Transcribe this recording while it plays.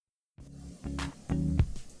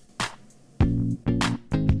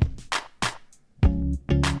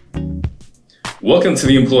Welcome to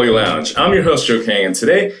the Employee Lounge. I'm your host, Joe Kang, and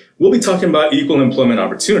today we'll be talking about equal employment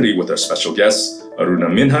opportunity with our special guests, Aruna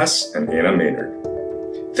Minhas and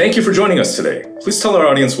Maynard. Thank you for joining us today. Please tell our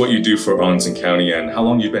audience what you do for Owens County and how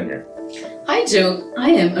long you've been here. Hi, Joe. I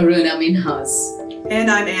am Aruna Minhas. And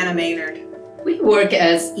I'm Maynard. We work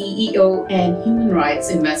as EEO and human rights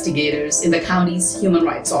investigators in the county's Human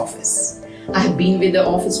Rights Office. I have been with the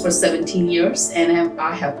office for 17 years and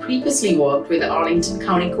I have previously worked with the Arlington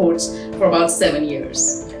County Courts for about 7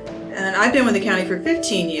 years. And I've been with the county for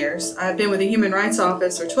 15 years. I've been with the Human Rights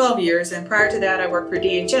Office for 12 years, and prior to that I worked for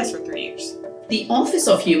DHS for 3 years. The Office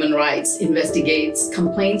of Human Rights investigates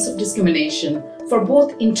complaints of discrimination for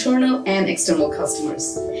both internal and external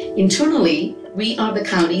customers. Internally, we are the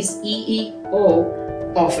county's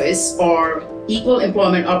EEO office, or Equal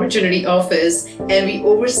Employment Opportunity Office, and we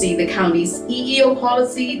oversee the county's EEO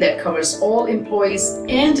policy that covers all employees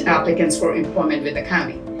and applicants for employment with the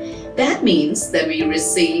county. That means that we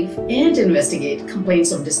receive and investigate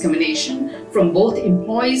complaints of discrimination from both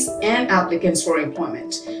employees and applicants for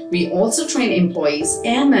employment. We also train employees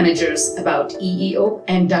and managers about EEO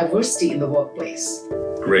and diversity in the workplace.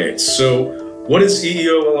 Great. So, what is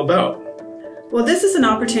EEO all about? Well, this is an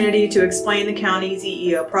opportunity to explain the county's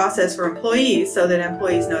EEO process for employees so that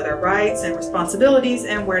employees know their rights and responsibilities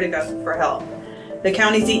and where to go for help. The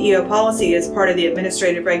county's EEO policy is part of the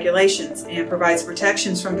administrative regulations and provides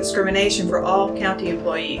protections from discrimination for all county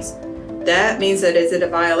employees. That means that is it a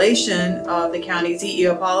violation of the county's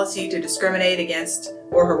EEO policy to discriminate against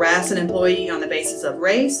or harass an employee on the basis of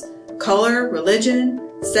race, color, religion,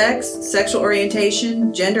 sex, sexual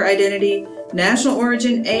orientation, gender identity, national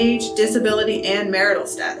origin, age, disability, and marital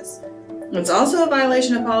status. It's also a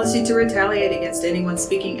violation of policy to retaliate against anyone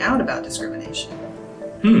speaking out about discrimination.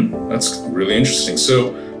 That's really interesting.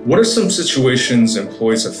 So, what are some situations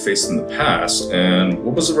employees have faced in the past, and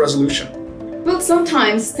what was the resolution? Well,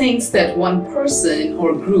 sometimes things that one person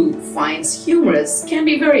or group finds humorous can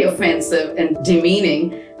be very offensive and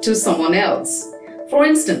demeaning to someone else. For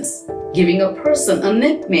instance, giving a person a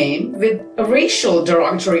nickname with a racial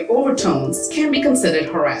derogatory overtones can be considered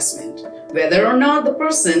harassment, whether or not the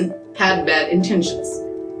person had bad intentions.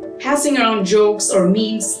 Passing around jokes or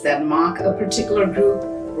memes that mock a particular group,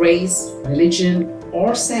 race, religion,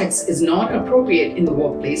 or sex is not appropriate in the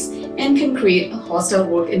workplace and can create a hostile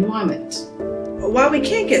work environment. While we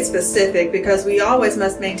can't get specific because we always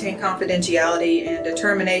must maintain confidentiality and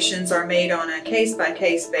determinations are made on a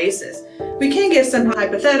case-by-case basis, we can give some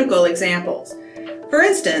hypothetical examples. For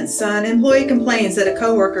instance, an employee complains that a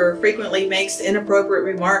coworker frequently makes inappropriate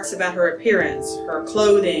remarks about her appearance, her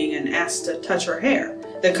clothing, and asks to touch her hair.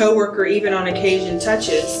 The coworker even on occasion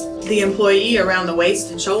touches the employee around the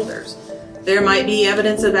waist and shoulders. There might be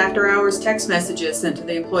evidence of after-hours text messages sent to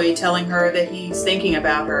the employee telling her that he's thinking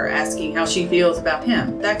about her, asking how she feels about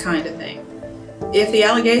him, that kind of thing. If the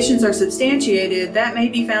allegations are substantiated, that may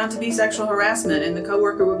be found to be sexual harassment and the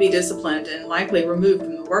coworker will be disciplined and likely removed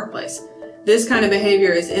from the workplace. This kind of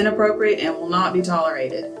behavior is inappropriate and will not be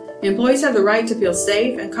tolerated. Employees have the right to feel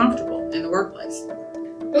safe and comfortable in the workplace.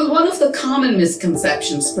 Well, one of the common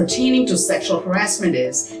misconceptions pertaining to sexual harassment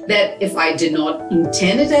is that if I did not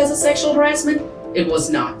intend it as a sexual harassment, it was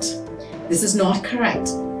not. This is not correct.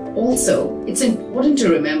 Also, it's important to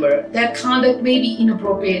remember that conduct may be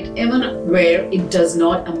inappropriate even where it does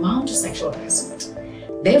not amount to sexual harassment.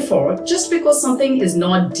 Therefore, just because something is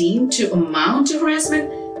not deemed to amount to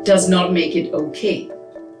harassment does not make it okay.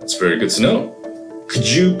 That's very good to know. Could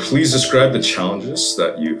you please describe the challenges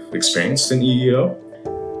that you've experienced in EEO?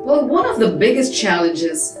 Well, one of the biggest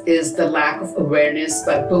challenges is the lack of awareness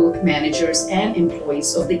by both managers and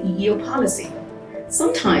employees of the EEO policy.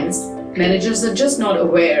 Sometimes, managers are just not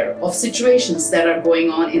aware of situations that are going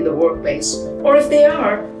on in the workplace, or if they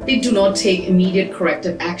are, they do not take immediate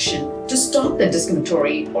corrective action to stop the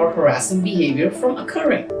discriminatory or harassing behavior from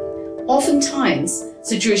occurring. Oftentimes,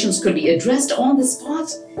 situations could be addressed on the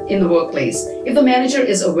spot in the workplace if the manager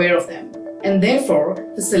is aware of them, and therefore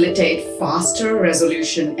facilitate faster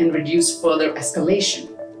resolution and reduce further escalation.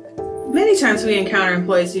 Many times we encounter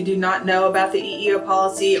employees who do not know about the EEO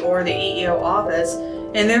policy or the EEO office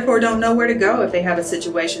and therefore don't know where to go if they have a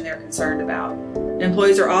situation they're concerned about.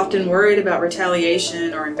 Employees are often worried about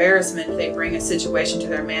retaliation or embarrassment if they bring a situation to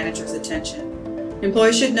their manager's attention.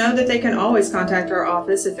 Employees should know that they can always contact our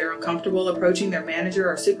office if they're uncomfortable approaching their manager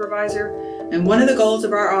or supervisor. And one of the goals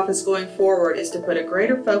of our office going forward is to put a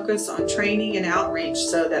greater focus on training and outreach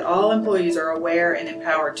so that all employees are aware and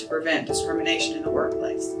empowered to prevent discrimination in the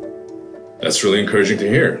workplace. That's really encouraging to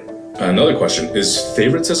hear. Another question, is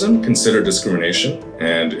favoritism considered discrimination?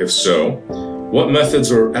 And if so, what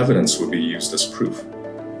methods or evidence would be used as proof?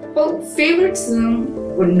 Well,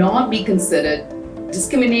 favoritism would not be considered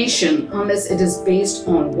discrimination unless it is based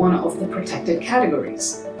on one of the protected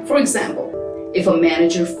categories. For example, if a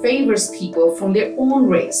manager favors people from their own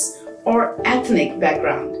race or ethnic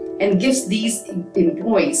background and gives these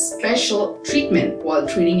employees special treatment while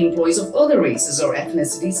treating employees of other races or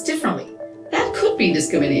ethnicities differently, that could be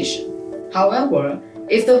discrimination. However,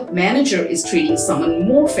 if the manager is treating someone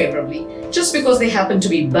more favorably just because they happen to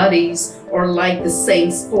be buddies or like the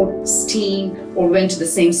same sports team or went to the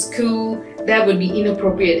same school, that would be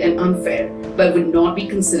inappropriate and unfair, but would not be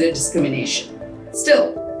considered discrimination.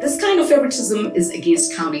 Still, this kind of favoritism is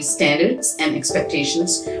against county standards and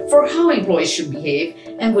expectations for how employees should behave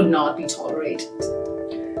and would not be tolerated.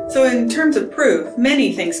 So in terms of proof,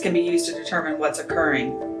 many things can be used to determine what's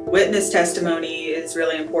occurring. Witness testimony is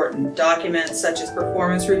really important. Documents such as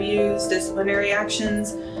performance reviews, disciplinary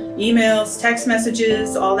actions, emails, text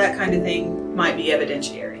messages, all that kind of thing might be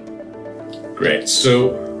evidentiary. Great.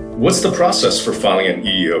 So what's the process for filing an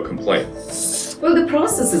EEO complaint? Well, the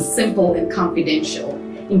process is simple and confidential.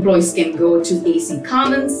 Employees can go to AC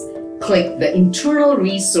Commons, click the Internal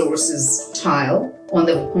Resources tile on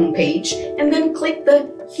the homepage, and then click the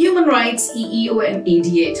Human Rights, EEO, and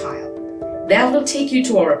ADA tile. That will take you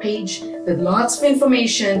to our page with lots of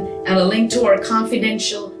information and a link to our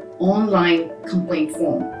confidential online complaint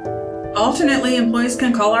form. Alternately, employees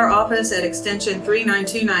can call our office at extension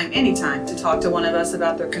 3929 anytime to talk to one of us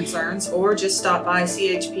about their concerns, or just stop by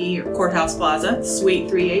CHP or Courthouse Plaza, Suite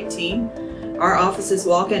 318. Our office's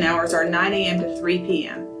walk-in hours are 9 a.m. to 3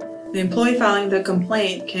 p.m. The employee filing the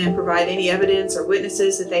complaint can provide any evidence or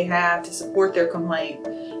witnesses that they have to support their complaint,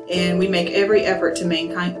 and we make every effort to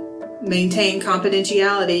maintain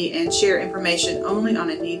confidentiality and share information only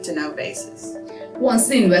on a need-to-know basis. Once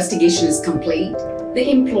the investigation is complete, the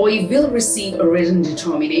employee will receive a written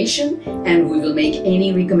determination, and we will make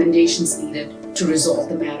any recommendations needed to resolve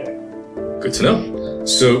the matter. Good to know.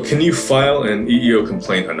 So can you file an EEO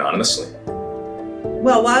complaint anonymously?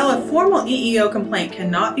 Well, while a formal EEO complaint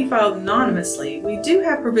cannot be filed anonymously, we do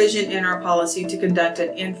have provision in our policy to conduct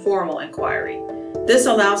an informal inquiry. This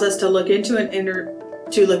allows us to look into an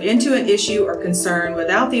issue or concern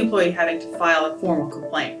without the employee having to file a formal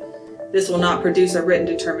complaint. This will not produce a written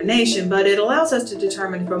determination, but it allows us to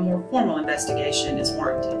determine if a more formal investigation is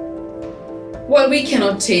warranted. While we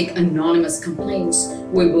cannot take anonymous complaints,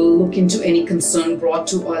 we will look into any concern brought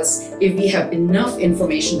to us if we have enough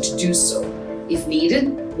information to do so. If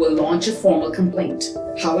needed, we'll launch a formal complaint.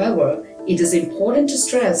 However, it is important to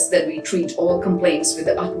stress that we treat all complaints with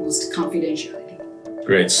the utmost confidentiality.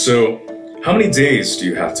 Great. So how many days do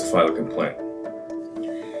you have to file a complaint?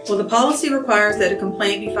 Well, the policy requires that a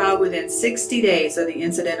complaint be filed within 60 days of the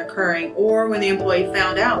incident occurring or when the employee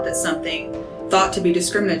found out that something thought to be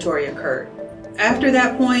discriminatory occurred. After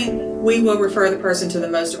that point, we will refer the person to the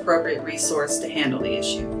most appropriate resource to handle the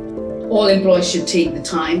issue. All employees should take the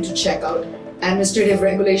time to check out Administrative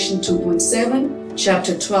Regulation 2.7,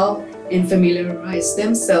 Chapter 12, and familiarize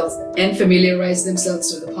themselves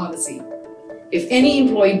with the policy. If any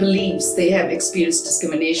employee believes they have experienced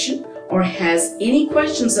discrimination or has any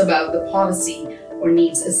questions about the policy or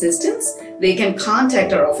needs assistance, they can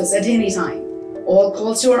contact our office at any time. All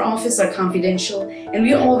calls to our office are confidential, and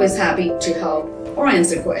we are always happy to help or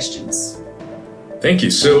answer questions. Thank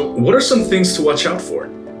you. So what are some things to watch out for?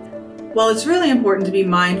 Well, it's really important to be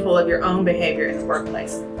mindful of your own behavior in the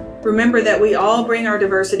workplace. Remember that we all bring our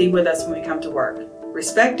diversity with us when we come to work.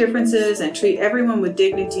 Respect differences and treat everyone with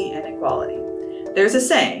dignity and equality. There's a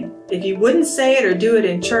saying, if you wouldn't say it or do it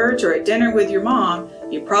in church or at dinner with your mom,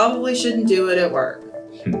 you probably shouldn't do it at work.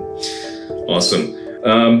 Awesome.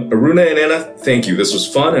 Aruna and Anna, thank you. This was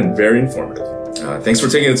fun and very informative. Thanks for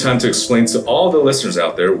taking the time to explain to all the listeners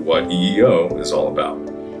out there what EEO is all about.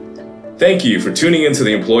 Thank you for tuning into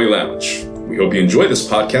the Employee Lounge. We hope you enjoyed this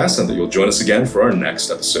podcast and that you'll join us again for our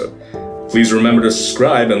next episode. Please remember to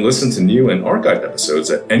subscribe and listen to new and archived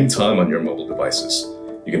episodes at any time on your mobile devices.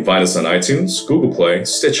 You can find us on iTunes, Google Play,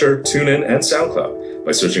 Stitcher, TuneIn, and SoundCloud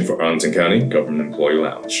by searching for Arlington County Government Employee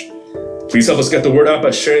Lounge. Please help us get the word out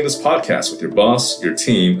by sharing this podcast with your boss, your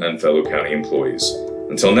team, and fellow county employees.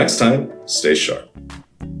 Until next time, stay sharp.